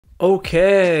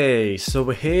Okay, so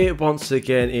we're here once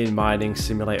again in Mining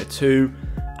Simulator 2,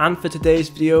 and for today's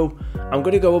video I'm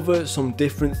going to go over some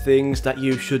different things that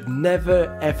you should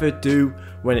never ever do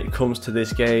when it comes to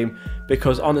this game,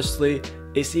 because honestly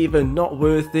it's either not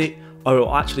worth it or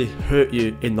it'll actually hurt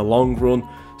you in the long run.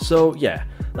 So yeah,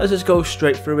 let's just go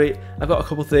straight through it. I've got a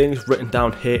couple things written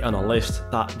down here on a list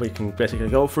that we can basically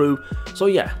go through, so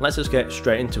yeah, let's just get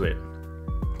straight into it.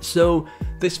 So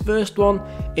this first one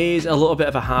is a little bit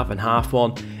of a half and half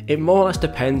one. It more or less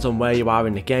depends on where you are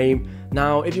in the game.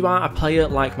 Now, if you are a player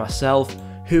like myself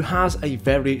who has a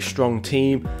very strong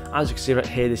team, as you can see right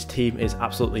here, this team is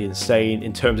absolutely insane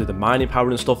in terms of the mining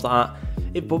power and stuff like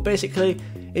that. But basically,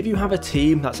 if you have a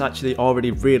team that's actually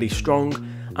already really strong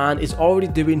and is already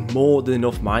doing more than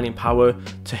enough mining power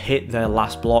to hit their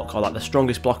last block, or like the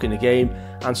strongest block in the game,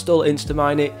 and still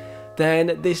insta-mine it,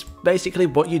 then this basically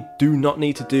what you do not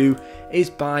need to do is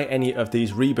buy any of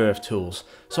these rebirth tools.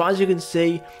 So as you can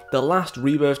see, the last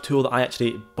rebirth tool that I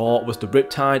actually bought was the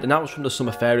Riptide, and that was from the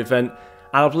Summer Fair event.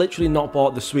 And I've literally not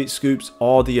bought the Sweet Scoops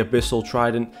or the Abyssal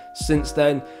Trident since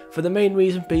then, for the main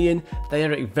reason being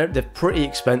they're pretty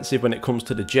expensive when it comes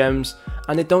to the gems,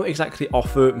 and they don't exactly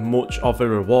offer much of a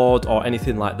reward or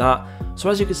anything like that. So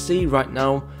as you can see right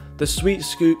now, the Sweet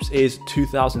Scoops is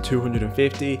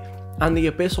 2,250, and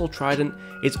the Abyssal Trident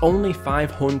is only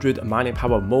 500 mining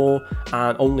power more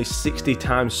and only 60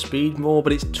 times speed more,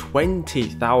 but it's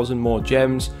 20,000 more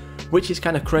gems, which is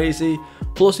kind of crazy.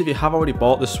 Plus, if you have already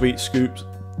bought the Sweet Scoops,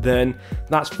 then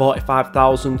that's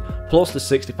 45,000 plus the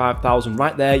 65,000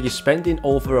 right there. You're spending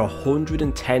over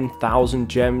 110,000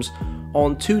 gems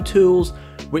on two tools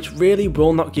which really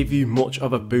will not give you much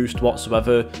of a boost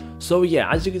whatsoever. So yeah,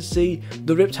 as you can see,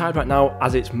 the Riptide right now,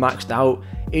 as it's maxed out,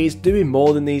 is doing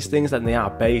more than these things than they are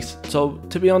base. So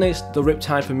to be honest, the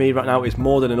Riptide for me right now is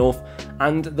more than enough.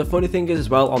 And the funny thing is as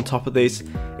well, on top of this,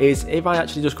 is if I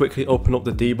actually just quickly open up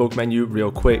the debug menu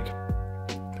real quick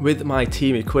with my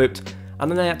team equipped,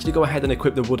 and then I actually go ahead and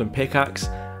equip the wooden pickaxe,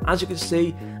 as you can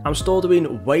see, I'm still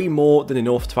doing way more than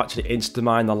enough to actually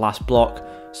insta-mine the last block.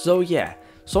 So yeah,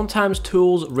 sometimes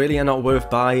tools really are not worth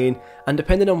buying, and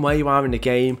depending on where you are in the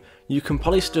game, you can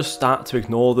probably just start to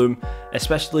ignore them,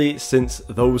 especially since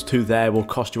those two there will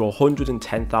cost you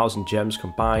 110,000 gems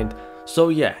combined. So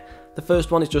yeah, the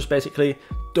first one is just basically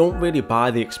don't really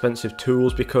buy the expensive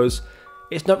tools because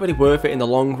it's not really worth it in the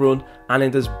long run, and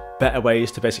then there's better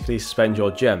ways to basically spend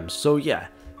your gems. So yeah.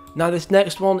 Now this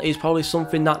next one is probably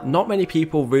something that not many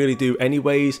people really do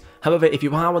anyways. However, if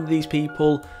you are one of these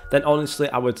people, then honestly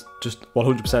I would just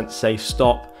 100% say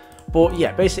stop. But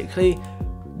yeah, basically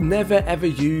never ever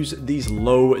use these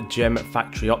low gem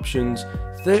factory options.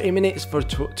 30 minutes for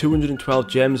 212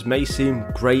 gems may seem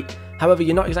great, however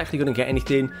you're not exactly going to get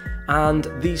anything, and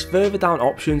these further down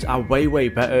options are way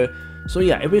better. So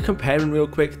yeah, if we're comparing real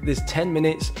quick, there's 10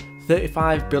 minutes,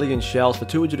 35 billion shells for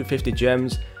 250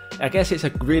 gems. I guess it's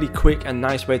a really quick and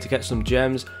nice way to get some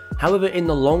gems. However, in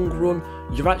the long run,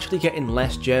 you're actually getting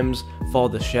less gems for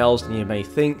the shells than you may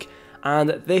think. And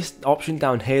this option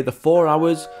down here, the 4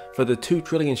 hours for the 2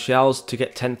 trillion shells to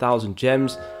get 10,000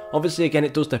 gems. Obviously, again,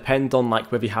 it does depend on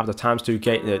like whether you have the times to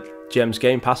get the gems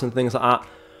game pass and things like that.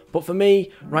 But for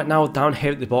me, right now, down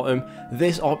here at the bottom,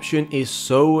 this option is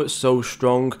so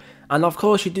strong. And of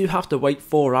course, you do have to wait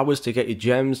 4 hours to get your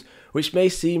gems, which may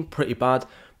seem pretty bad.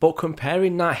 But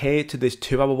comparing that here to this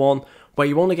 2-hour one, where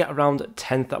you only get around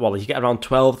you get around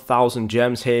 12,000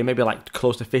 gems here, maybe like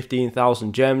close to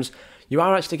 15,000 gems, you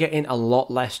are actually getting a lot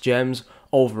less gems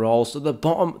overall. So the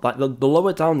bottom, like the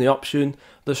lower down the option,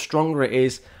 the stronger it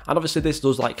is. And obviously this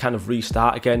does like kind of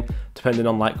restart again, depending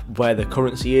on like where the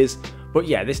currency is. But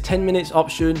yeah, this 10 minutes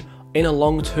option in a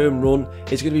long-term run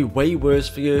is going to be way worse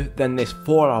for you than this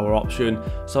 4-hour option.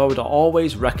 So I would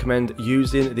always recommend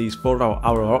using these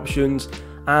 4-hour options.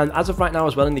 And as of right now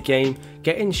as well in the game,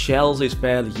 getting shells is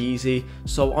fairly easy,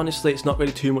 so honestly it's not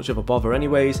really too much of a bother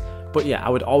anyways. But yeah, I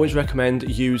would always recommend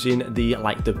using the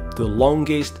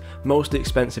longest, most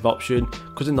expensive option,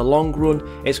 because in the long run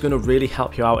it's going to really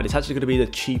help you out, and it's actually going to be the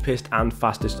cheapest and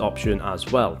fastest option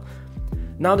as well.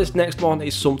 Now this next one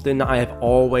is something that I have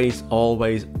always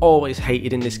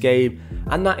hated in this game,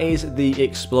 and that is the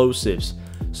explosives.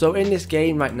 So in this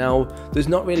game right now, there's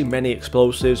not really many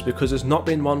explosives because there's not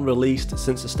been one released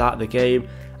since the start of the game,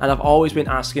 and I've always been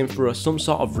asking for some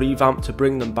sort of revamp to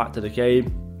bring them back to the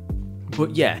game.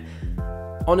 But yeah,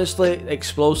 honestly,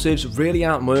 explosives really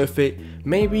aren't worth it.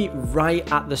 Maybe right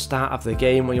at the start of the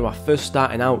game when you are first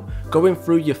starting out, going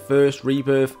through your first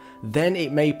rebirth, then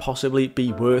it may possibly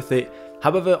be worth it.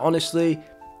 However, honestly,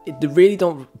 they really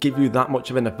don't give you that much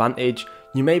of an advantage.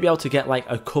 You may be able to get like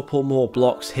a couple more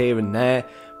blocks here and there,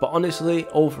 But honestly,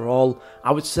 overall,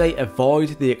 I would say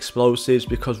avoid the explosives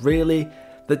because really,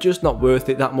 they're just not worth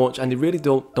it that much, and they really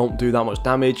don't do that much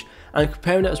damage. And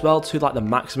comparing it as well to like the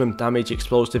maximum damage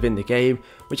explosive in the game,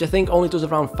 which I think only does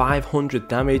around 500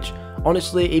 damage,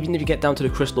 honestly, even if you get down to the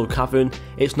Crystal Cavern,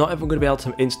 it's not even going to be able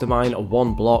to insta-mine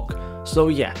one block. So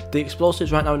yeah, the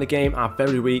explosives right now in the game are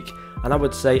very weak, and I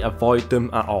would say avoid them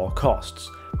at all costs.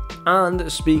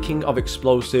 And speaking of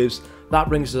explosives, that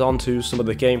brings us on to some of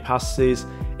the game passes,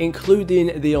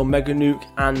 including the Omega Nuke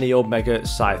and the Omega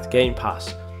Scythe game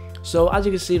pass. So as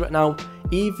you can see right now,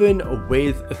 even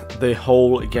with the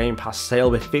whole game pass sale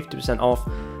with 50% off,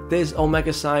 this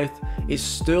Omega Scythe is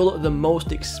still the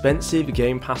most expensive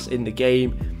game pass in the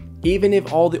game. Even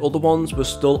if all the other ones were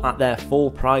still at their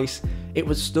full price, it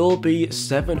would still be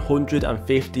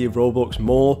 750 Robux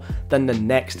more than the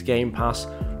next game pass,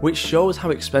 which shows how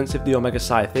expensive the Omega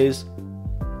Scythe is.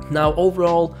 Now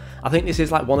overall, I think this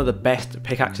is like one of the best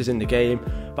pickaxes in the game,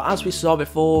 but as we saw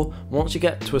before, once you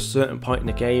get to a certain point in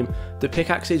the game, the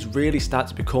pickaxes really start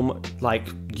to become like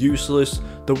useless.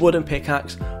 The wooden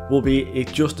pickaxe will be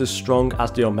just as strong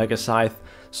as the Omega Scythe.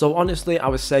 So honestly, I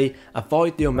would say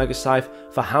avoid the Omega Scythe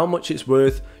for how much it's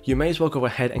worth. You may as well go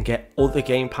ahead and get other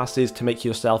game passes to make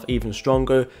yourself even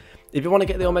stronger. If you want to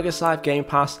get the Omega Scythe game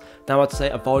pass, then I'd say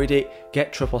avoid it,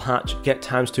 get triple hatch, get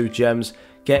 ×2 gems,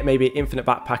 get maybe infinite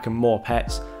backpack and more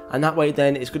pets, and that way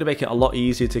then it's going to make it a lot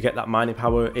easier to get that mining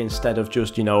power instead of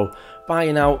just, you know,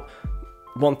 buying out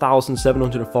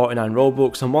 1,749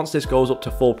 Robux. And once this goes up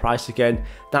to full price again,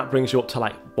 that brings you up to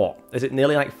like, what is it,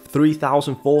 nearly like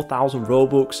 3,000, 4,000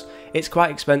 Robux. It's quite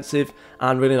expensive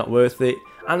and really not worth it.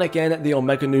 And again, the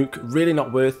Omega Nuke, really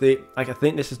not worth it. Like, I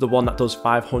think this is the one that does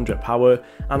 500 power,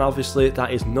 and obviously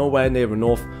that is nowhere near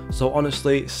enough. So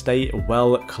honestly, stay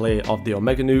well clear of the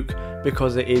Omega Nuke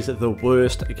because it is the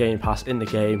worst game pass in the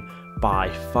game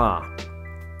by far.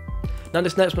 Now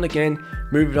this next one again,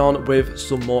 moving on with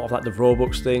some more of like the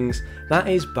Robux things, that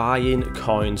is buying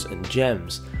coins and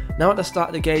gems. Now at the start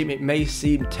of the game, it may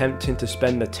seem tempting to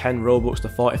spend the 10 Robux to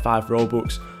 45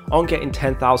 Robux on getting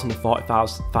 10,000 to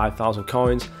 45,000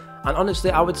 coins, and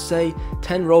honestly I would say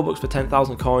 10 Robux for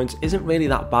 10,000 coins isn't really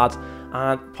that bad,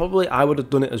 and probably I would have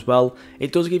done it as well.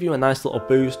 It does give you a nice little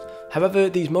boost. However,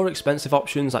 these more expensive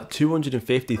options like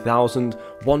 250,000,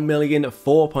 1 million,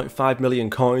 4.5 million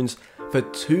coins for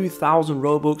 2,000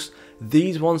 Robux,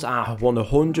 these ones are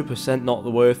 100% not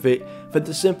worth it, for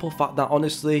the simple fact that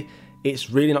honestly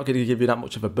it's really not going to give you that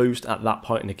much of a boost at that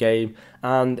point in the game.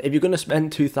 And if you're going to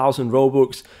spend 2,000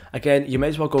 Robux, again, you may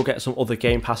as well go get some other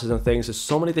game passes and things. There's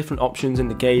so many different options in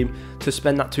the game to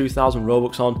spend that 2,000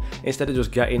 Robux on instead of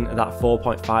just getting that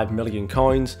 4.5 million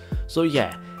coins. So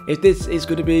yeah, if this is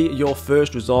going to be your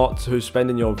first resort to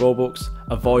spending your Robux,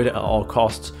 avoid it at all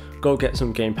costs. Go get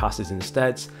some game passes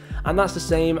instead. And that's the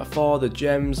same for the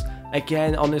gems.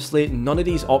 Again, honestly, none of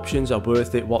these options are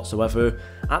worth it whatsoever.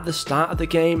 At the start of the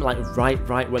game, like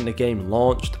right when the game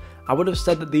launched, I would have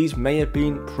said that these may have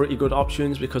been pretty good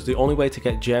options because the only way to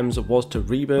get gems was to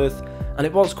rebirth, and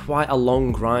it was quite a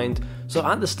long grind. So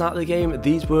at the start of the game,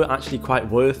 these were actually quite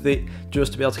worth it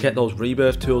just to be able to get those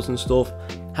rebirth tools and stuff.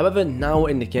 However, now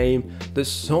in the game,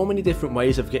 there's so many different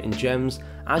ways of getting gems.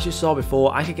 As you saw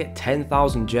before, I could get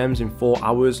 10,000 gems in 4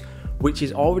 hours, which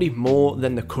is already more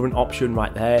than the current option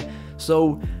right there.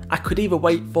 So I could either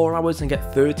wait 4 hours and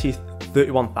get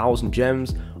 31,000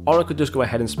 gems, or I could just go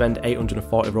ahead and spend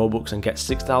 840 Robux and get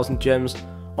 6,000 gems.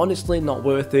 Honestly, not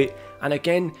worth it. And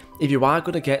again, if you are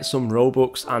going to get some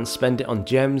Robux and spend it on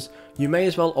gems, you may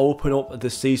as well open up the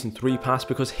Season 3 pass,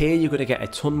 because here you're going to get a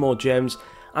ton more gems.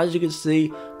 As you can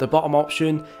see, the bottom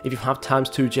option, if you have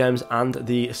 ×2 gems and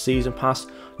the season pass,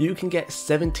 you can get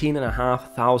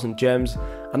 17,500 gems,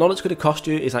 and all it's going to cost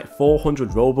you is like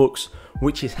 400 Robux,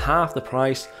 which is half the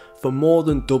price for more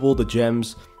than double the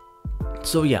gems.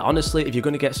 So yeah, honestly, if you're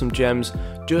going to get some gems,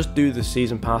 just do the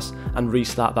season pass and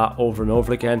restart that over and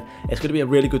over again. It's going to be a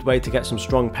really good way to get some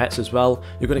strong pets as well.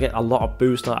 You're going to get a lot of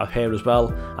boost out of here as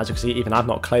well. As you can see, even I've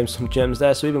not claimed some gems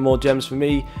there, so even more gems for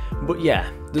me. But yeah,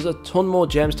 there's a ton more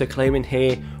gems to claim in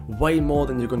here, way more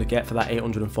than you're going to get for that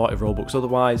 840 Robux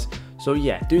otherwise. So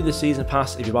yeah, do the season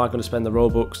pass if you are going to spend the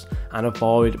Robux, and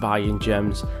avoid buying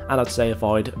gems, and I'd say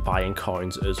avoid buying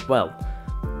coins as well.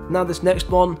 Now this next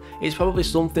one is probably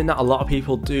something that a lot of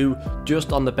people do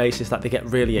just on the basis that they get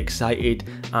really excited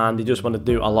and they just want to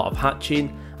do a lot of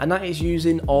hatching, and that is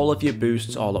using all of your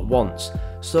boosts all at once.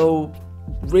 So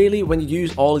really, when you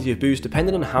use all of your boosts,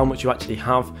 depending on how much you actually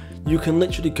have, you can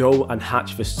literally go and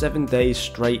hatch for 7 days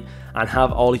straight and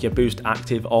have all of your boosts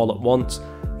active all at once.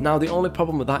 Now, the only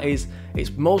problem with that is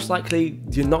it's most likely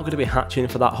you're not going to be hatching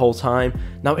for that whole time.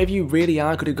 Now, if you really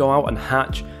are going to go out and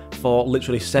hatch for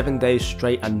literally 7 days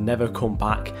straight and never come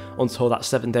back until that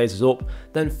 7 days is up,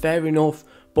 then fair enough.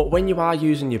 But when you are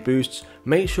using your boosts,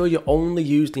 make sure you only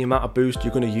use the amount of boost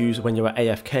you're going to use when you're at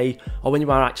AFK or when you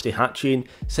are actually hatching.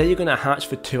 Say you're going to hatch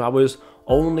for 2 hours,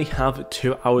 only have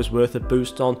 2 hours worth of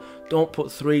boost on. Don't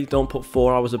put 3, don't put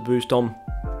 4 hours of boost on.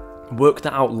 Work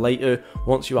that out later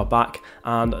once you are back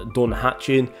and done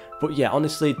hatching. But yeah,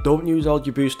 honestly, don't use all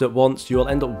your boost at once. You'll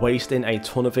end up wasting a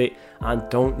ton of it, and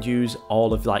don't use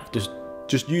all of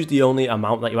just use the only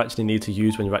amount that you actually need to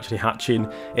use when you're actually hatching.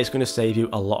 It's going to save you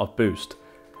a lot of boost.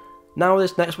 Now,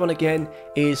 this next one again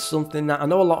is something that I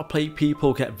know a lot of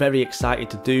people get very excited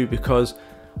to do, because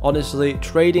honestly,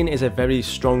 trading is a very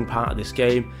strong part of this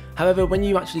game. However, when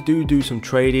you actually do some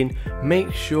trading,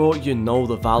 make sure you know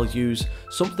the values.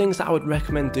 Some things that I would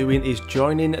recommend doing is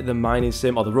joining the Mining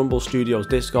Sim or the Rumble Studios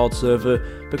Discord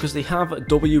server, because they have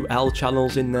WL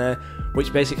channels in there,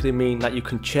 which basically mean that you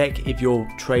can check if your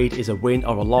trade is a win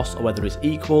or a loss, or whether it's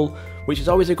equal, which is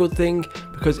always a good thing,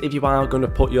 because if you are going to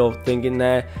put your thing in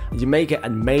there, you may get a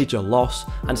major loss,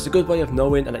 and it's a good way of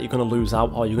knowing that you're going to lose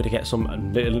out or you're going to get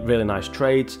some really nice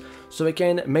trades. So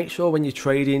again, make sure when you're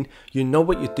trading, you know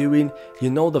what you're doing, you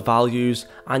know the values,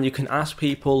 and you can ask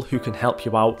people who can help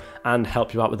you out and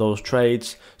help you out with those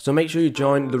trades. So make sure you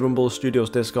join the Rumble Studios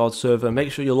Discord server,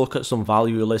 make sure you look at some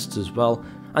value lists as well,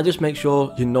 and just make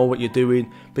sure you know what you're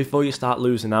doing before you start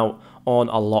losing out on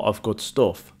a lot of good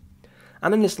stuff.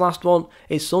 And then this last one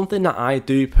is something that I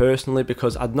do personally,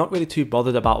 because I'm not really too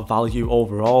bothered about value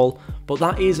overall, but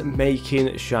that is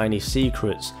making shiny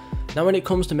secrets. Now, when it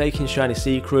comes to making shiny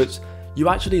secrets, you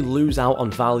actually lose out on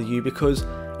value, because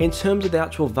in terms of the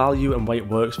actual value and way it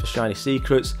works for shiny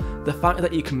secrets, the fact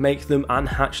that you can make them and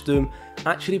hatch them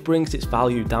actually brings its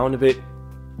value down a bit.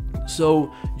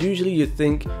 So usually you'd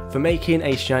think for making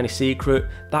a shiny secret,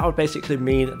 that would basically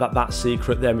mean that that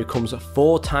secret then becomes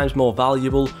 4 times more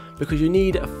valuable, because you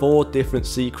need 4 different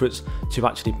secrets to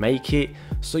actually make it.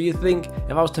 So you think,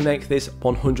 if I was to make this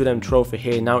 100M trophy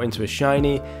here now into a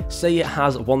shiny, say it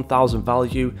has 1000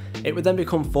 value, it would then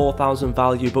become 4000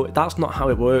 value, but that's not how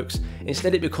it works.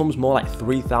 Instead, it becomes more like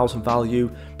 3000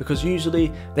 value, because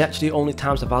usually they actually only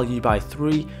times the value by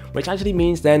 3, which actually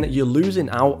means then you're losing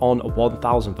out on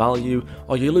 1000 value,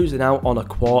 or you're losing out on a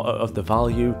quarter of the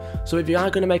value. So if you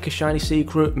are going to make a shiny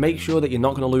secret, make sure that you're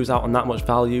not going to lose out on that much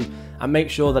value, and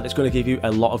make sure that it's going to give you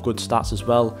a lot of good stats as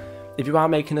well. If you are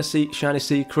making a shiny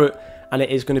secret and it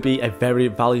is going to be a very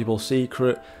valuable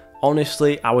secret,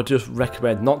 honestly, I would just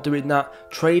recommend not doing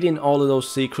that. Trading all of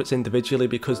those secrets individually,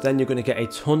 because then you're going to get a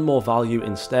ton more value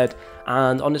instead,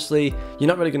 and honestly, you're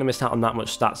not really going to miss out on that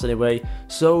much stats anyway.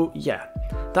 So yeah,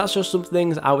 that's just some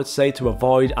things I would say to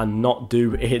avoid and not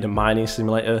do in a mining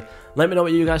simulator. Let me know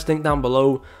what you guys think down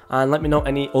below, and let me know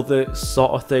any other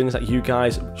sort of things that you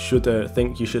guys should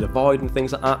think you should avoid and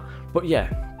things like that. But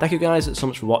yeah, thank you guys so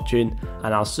much for watching,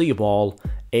 and I'll see you all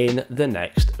in the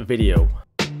next video.